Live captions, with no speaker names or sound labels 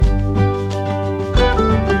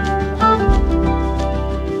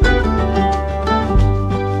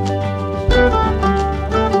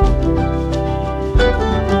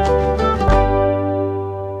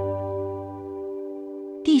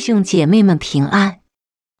兄姐妹们平安。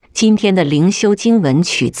今天的灵修经文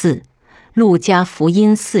取自路加福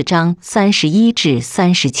音4章31至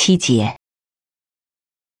37节。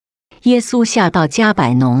耶稣下到加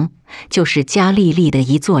百农，就是加利利的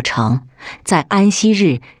一座城，在安息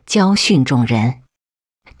日教训众人。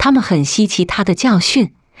他们很稀奇他的教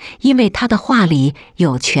训，因为他的话里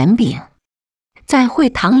有权柄。在会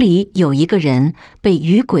堂里有一个人被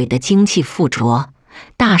余鬼的精气附着，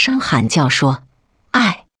大声喊叫说：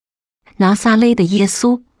唉，拿撒勒的耶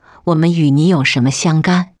稣，我们与你有什么相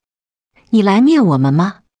干？你来灭我们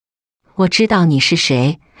吗？我知道你是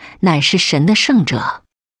谁，乃是神的圣者。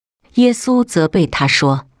耶稣责备他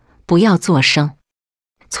说：不要作声，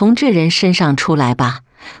从这人身上出来吧。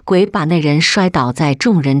鬼把那人摔倒在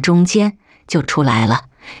众人中间，就出来了，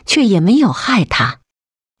却也没有害他。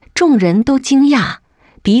众人都惊讶，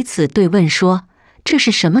彼此对问说：这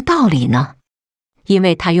是什么道理呢？因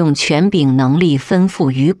为他用权柄能力吩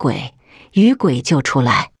咐余鬼，余鬼就出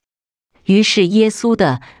来。于是耶稣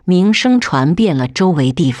的名声传遍了周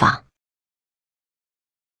围地方。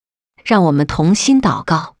让我们同心祷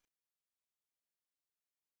告。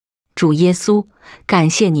主耶稣，感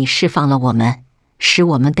谢你释放了我们，使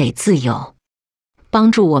我们得自由，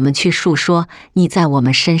帮助我们去述说你在我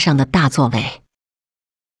们身上的大作为。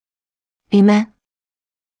Amen。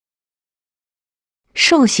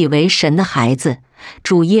受洗为神的孩子，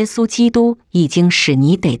主耶稣基督已经使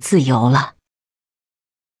你得自由了。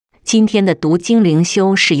今天的读经灵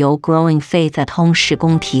修是由 Growing Faith at Home 事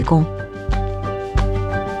工提供。